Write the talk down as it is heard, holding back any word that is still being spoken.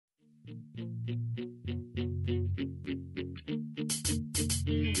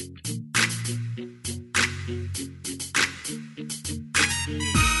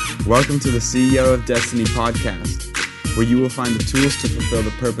Welcome to the CEO of Destiny podcast, where you will find the tools to fulfill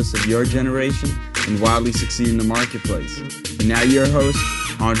the purpose of your generation and wildly succeed in the marketplace. And now your host,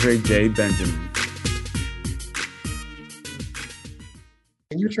 Andre J. Benjamin.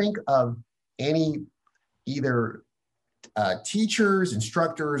 Can you think of any either teachers,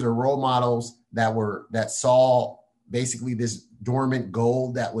 instructors, or role models that saw basically this dormant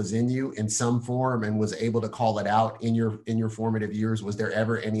gold that was in you in some form and was able to call it out in your formative years? Was there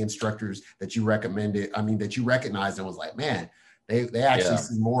ever any instructors that you recommended, that you recognized and was like, man, they actually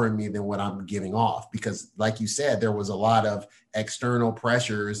see more in me than what I'm giving off? Because like you said, there was a lot of external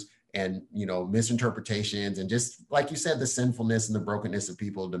pressures and, misinterpretations, and just like you said, the sinfulness and the brokenness of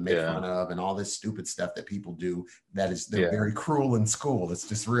people to make fun of, and all this stupid stuff that people do they're very cruel in school. It's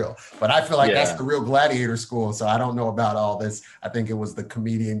just real. But I feel like that's the real gladiator school. So I don't know about all this. I think it was the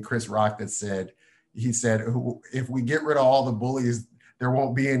comedian Chris Rock that said, if we get rid of all the bullies, there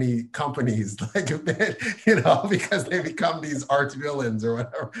won't be any companies, because they become these arch villains or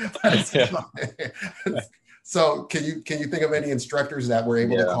whatever. So can you think of any instructors that were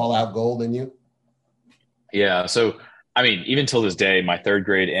able to call out gold in you? Yeah. So, even till this day, my third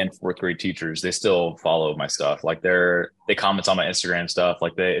grade and fourth grade teachers, they still follow my stuff. Like they comment on my Instagram stuff.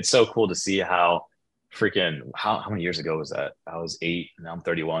 It's so cool to see how how many years ago was that? I was 8, now I'm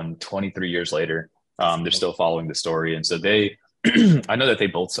 31, 23 years later. They're still following the story. And so they, I know that they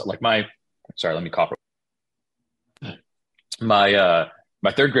both, let me cough. My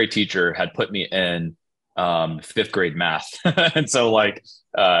third grade teacher had put me in fifth grade math. And so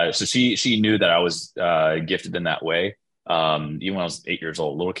so she knew that I was gifted in that way. Even when I was 8 years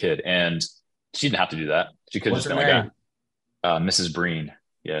old, little kid, and she didn't have to do that. She could have just been Mrs. Breen.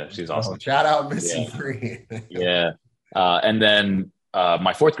 Yeah, she's awesome. Shout out Mrs. Breen. And then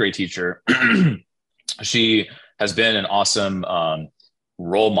my fourth grade teacher, she has been an awesome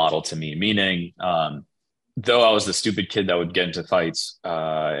role model to me, meaning though I was the stupid kid that would get into fights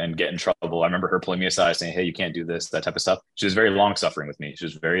and get in trouble, I remember her pulling me aside saying, hey, you can't do this, that type of stuff. She was very long suffering with me. She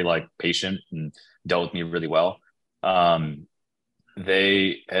was very patient and dealt with me really well. There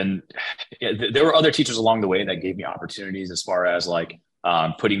were other teachers along the way that gave me opportunities as far as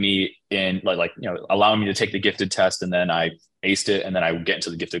putting me in allowing me to take the gifted test, and then I aced it, and then I would get into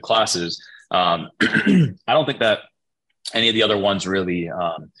the gifted classes. I don't think that any of the other ones really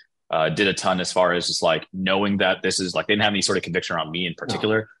did a ton as far as just knowing that this is they didn't have any sort of conviction around me in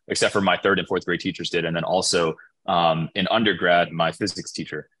particular, except for my third and fourth grade teachers did. And then also in undergrad, my physics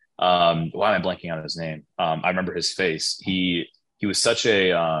teacher, why am I blanking on his name? I remember his face. He was such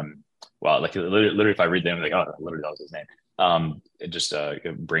a, literally if I read them, I'm oh, literally that was his name. Just a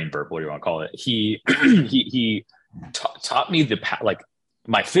brain burp, what do you want to call it? He taught me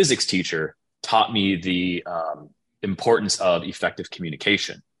my physics teacher taught me the importance of effective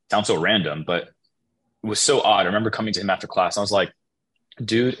communication. Sounds so random, but it was so odd. I remember coming to him after class. I was like,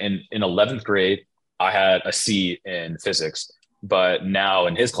 dude, in 11th grade, I had a C in physics, but now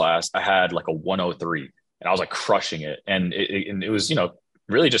in his class, I had a 103, and I was crushing it. And it was,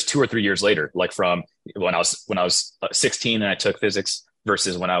 really just 2 or 3 years later, from when I was 16 and I took physics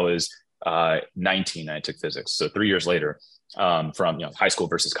versus when I was 19 and I took physics. So 3 years later, from high school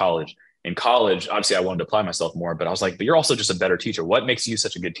versus college. In college, obviously I wanted to apply myself more, but I was like, but you're also just a better teacher. What makes you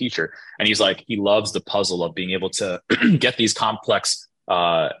such a good teacher? And he's like, he loves the puzzle of being able to get these complex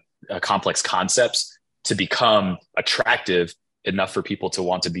concepts to become attractive enough for people to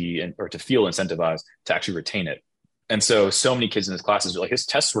want to be or to feel incentivized to actually retain it. And so many kids in his classes, his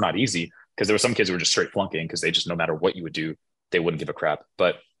tests were not easy because there were some kids who were just straight flunking because they just, no matter what you would do, they wouldn't give a crap.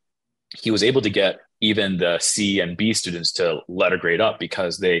 But he was able to get even the C and B students to letter grade up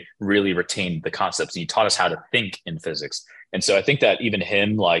because they really retained the concepts, and he taught us how to think in physics. And so I think that even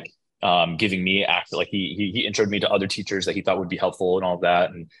him, giving me he introed me to other teachers that he thought would be helpful and all of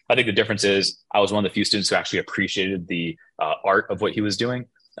that. And I think the difference is I was one of the few students who actually appreciated the art of what he was doing.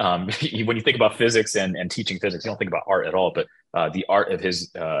 When you think about physics and teaching physics, you don't think about art at all, but the art of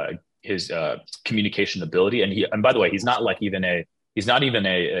his communication ability. And by the way, he's not he's not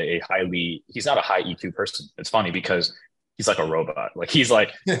a high EQ person. It's funny because he's like a robot. He's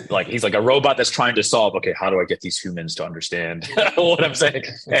like a robot that's trying to solve, okay, how do I get these humans to understand what I'm saying?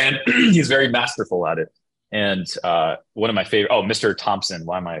 And he's very masterful at it. And one of my favorite, Mr. Thompson,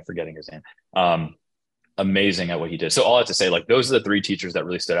 why am I forgetting his name? Amazing at what he did. So all I have to say, those are the 3 teachers that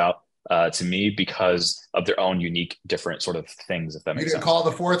really stood out to me because of their own unique, different sort of things, if that makes sense. You didn't call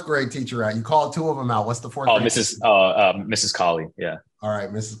the 4th grade teacher out. You called 2 of them out. What's the 4th grade Mrs. Colley. Yeah. All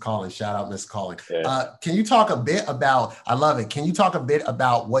right, Mrs. Collins. Shout out, Mrs. Collins. Yeah. Can you talk a bit about? I love it. Can you talk a bit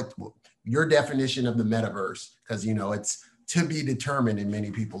about what your definition of the metaverse? Because it's to be determined in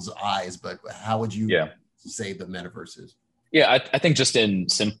many people's eyes, but how would you say the metaverse is? Yeah, I think just in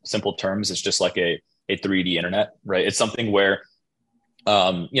simple terms, it's just like a 3D internet, right? It's something where,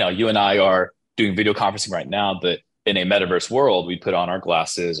 you and I are doing video conferencing right now, but in a metaverse world, we put on our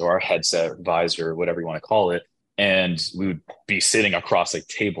glasses or our headset, visor, whatever you want to call it, and we would be sitting across a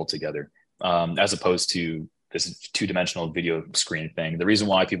table together, as opposed to this two-dimensional video screen thing. The reason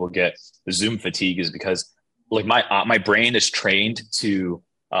why people get the Zoom fatigue is because, like, my brain is trained to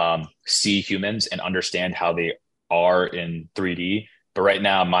see humans and understand how they are in 3D. But right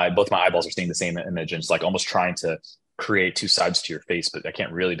now, both my eyeballs are seeing the same image, and it's like almost trying to create two sides to your face, but I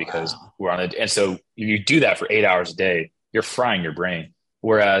can't really because we're on it. And so you do that for 8 hours a day, you're frying your brain.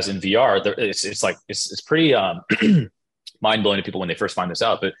 Whereas in VR, it's pretty mind blowing to people when they first find this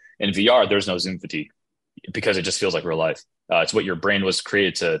out. But in VR, there's no Zoom fatigue because it just feels like real life. It's what your brain was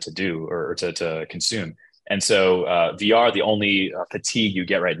created to do or to consume. And so VR, the only fatigue you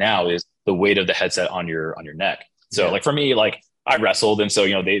get right now is the weight of the headset on your neck. So like for me, like I wrestled, and so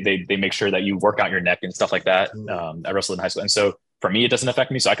they make sure that you work out your neck and stuff like that. I wrestled in high school, and so for me, it doesn't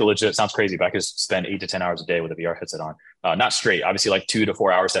affect me. So I could legit, it sounds crazy, but I could spend 8 to 10 hours a day with a VR headset on. Not straight, obviously, like 2 to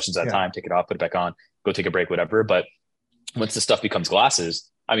 4 hour sessions at a time. Take it off, put it back on, go take a break, whatever. But once the stuff becomes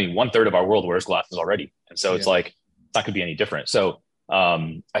glasses, I mean, 1/3 of our world wears glasses already, and so it's like it's not going to be any different. So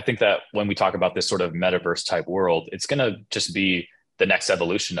I think that when we talk about this sort of metaverse type world, it's going to just be the next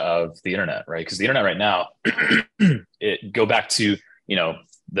evolution of the internet, right? Because the internet right now, go back to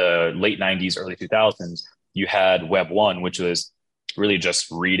the late 90s, early 2000s, you had Web 1, which was really just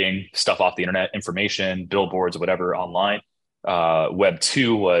reading stuff off the internet, information, billboards, whatever online. Web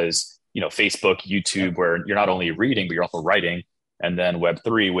 2 was, Facebook, YouTube, where you're not only reading, but you're also writing. And then Web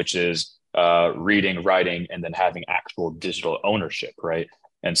 3, which is reading, writing, and then having actual digital ownership, right?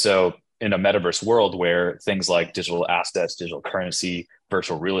 And so in a metaverse world where things like digital assets, digital currency,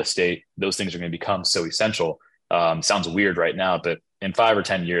 virtual real estate, those things are going to become so essential. Sounds weird right now, but in 5 or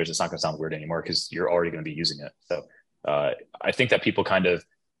 10 years, it's not going to sound weird anymore because you're already going to be using it. So I think that people kind of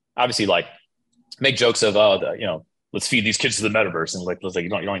obviously like make jokes of, let's feed these kids to the metaverse. And you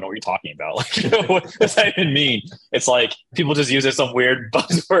don't even know what you're talking about. Like, what does that even mean? It's like people just use it some weird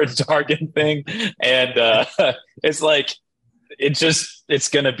buzzword jargon thing. And it's like, it's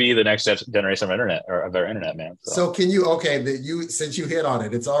going to be the next generation of internet or of our internet, man. So can you, since you hit on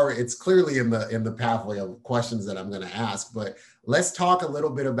it, it's clearly in the pathway of questions that I'm going to ask, but let's talk a little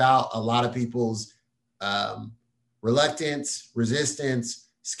bit about a lot of people's reluctance, resistance,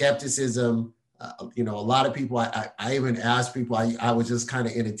 skepticism. A lot of people, I even asked people, I was just kind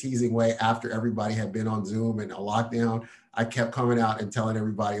of in a teasing way after everybody had been on Zoom and a lockdown. I kept coming out and telling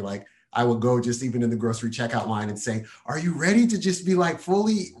everybody, like, I would go just even in the grocery checkout line and say, are you ready to just be like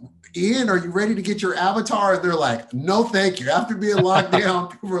fully in? Are you ready to get your avatar? And they're like, no, thank you. After being locked down,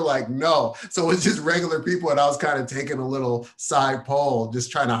 people were like, no. So it's just regular people. And I was kind of taking a little side poll,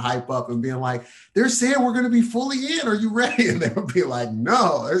 just trying to hype up and being like, they're saying we're going to be fully in. Are you ready? And they would be like,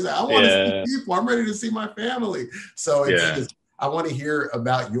 no, I want to see people. I'm ready to see my family. So I want to hear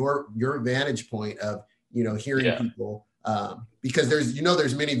about your vantage point of, hearing people. Because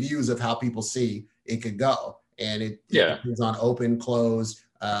there's many views of how people see it could go, and it depends on open, close.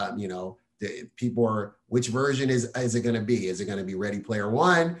 People are, which version is it going to be? Is it going to be Ready Player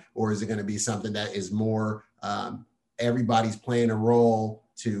One, or is it going to be something that is more everybody's playing a role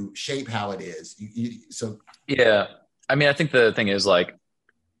to shape how it is? I mean, I think the thing is, like,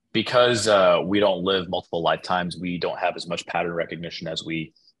 because we don't live multiple lifetimes, we don't have as much pattern recognition as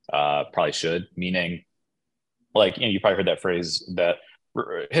we probably should. Meaning, like, you probably heard that phrase that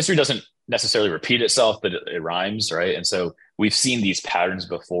history doesn't necessarily repeat itself, but it rhymes, right? And so we've seen these patterns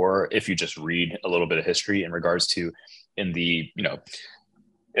before. If you just read a little bit of history in regards to in the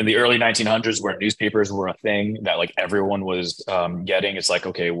early 1900s, where newspapers were a thing that like everyone was getting, it's like,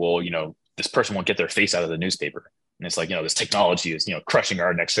 okay, well, this person won't get their face out of the newspaper. And it's like, this technology is, crushing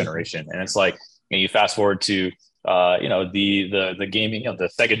our next generation. And it's like, you fast forward to the gaming, the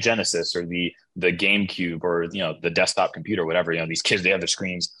Sega Genesis or the GameCube or the desktop computer, whatever. These kids, they have their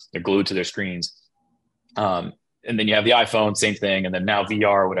screens, they're glued to their screens, and then you have the iPhone, same thing, and then now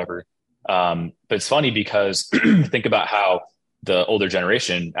VR or whatever. But it's funny because think about how the older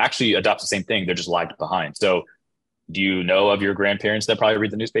generation actually adopts the same thing. They're just lagged behind. So, do you know of your grandparents that probably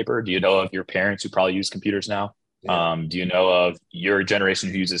read the newspaper? Do you know of your parents who probably use computers now? Yeah. Do you know of your generation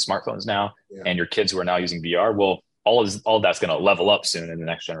who uses smartphones now and your kids who are now using VR? Well, all of that's going to level up soon in the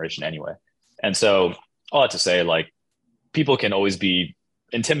next generation anyway. And so all that to say, like, people can always be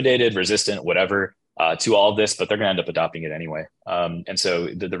intimidated, resistant, whatever, to all of this, but they're going to end up adopting it anyway. And so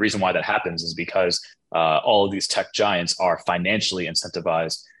the reason why that happens is because all of these tech giants are financially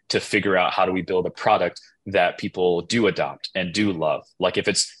incentivized to figure out how do we build a product that people do adopt and do love. Like if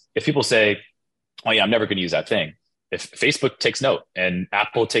people say, oh yeah, I'm never going to use that thing. If Facebook takes note and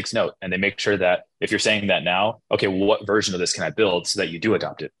Apple takes note and they make sure that if you're saying that now, okay, well, what version of this can I build so that you do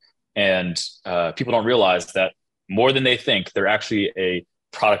adopt it? And people don't realize that more than they think, they're actually a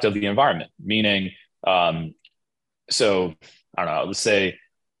product of the environment, meaning, so I don't know, let's say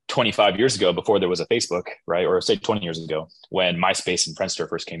 25 years ago, before there was a Facebook, right? Or say 20 years ago, when MySpace and Friendster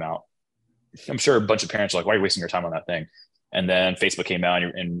first came out, I'm sure a bunch of parents are like, why are you wasting your time on that thing? And then Facebook came out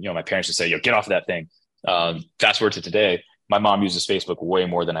and my parents would say, yo, get off of that thing. Fast forward to today, my mom uses Facebook way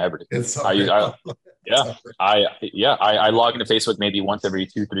more than I ever do. I log into Facebook maybe once every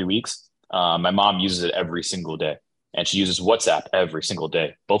 2-3 weeks. My mom uses it every single day, and she uses WhatsApp every single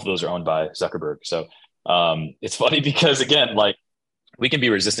day. Both of those are owned by Zuckerberg. So it's funny because, again, like, we can be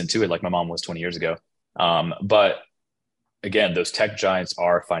resistant to it like my mom was 20 years ago. But again, those tech giants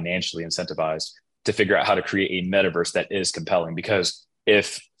are financially incentivized to figure out how to create a metaverse that is compelling, because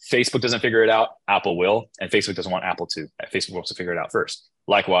if Facebook doesn't figure it out, Apple will, and Facebook doesn't want Apple to. Facebook wants to figure it out first.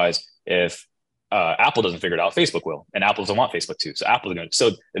 Likewise, if Apple doesn't figure it out, Facebook will, and Apple doesn't want Facebook to.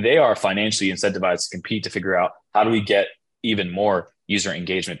 So they are financially incentivized to compete to figure out how do we get even more user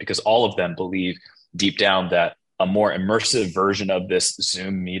engagement, because all of them believe deep down that a more immersive version of this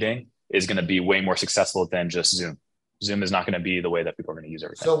Zoom meeting is going to be way more successful than just Zoom. Zoom is not going to be the way that people are going to use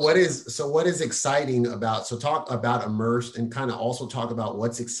everything. So what is exciting about, so talk about immerse and kind of also talk about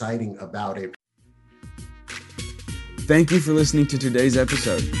what's exciting about it. Thank you for listening to today's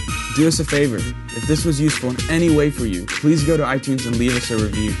episode. Do us a favor. If this was useful in any way for you, please go to iTunes and leave us a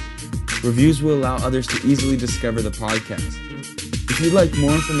review. Reviews will allow others to easily discover the podcast. If you'd like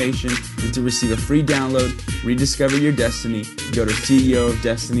more information and to receive a free download, rediscover your destiny, go to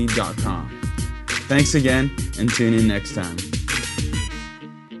ceofdestiny.com. Thanks again, and tune in next time.